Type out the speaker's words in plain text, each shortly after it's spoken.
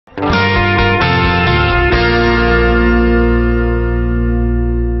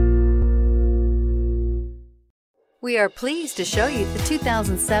We are pleased to show you the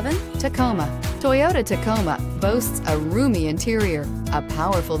 2007 Tacoma. Toyota Tacoma boasts a roomy interior, a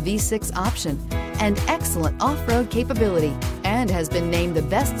powerful V6 option, and excellent off-road capability, and has been named the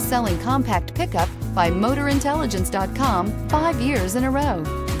best-selling compact pickup by MotorIntelligence.com 5 years in a row.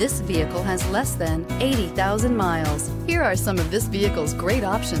 This vehicle has less than 80,000 miles. Here are some of this vehicle's great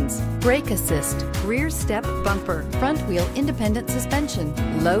options: brake assist, rear step bumper, front wheel independent suspension,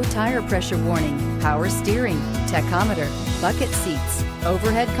 low tire pressure warning, power steering, tachometer, bucket seats,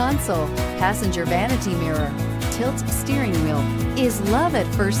 overhead console, passenger vanity mirror, tilt steering wheel. Is love at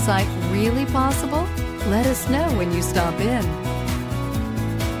first sight really possible? Let us know when you stop in.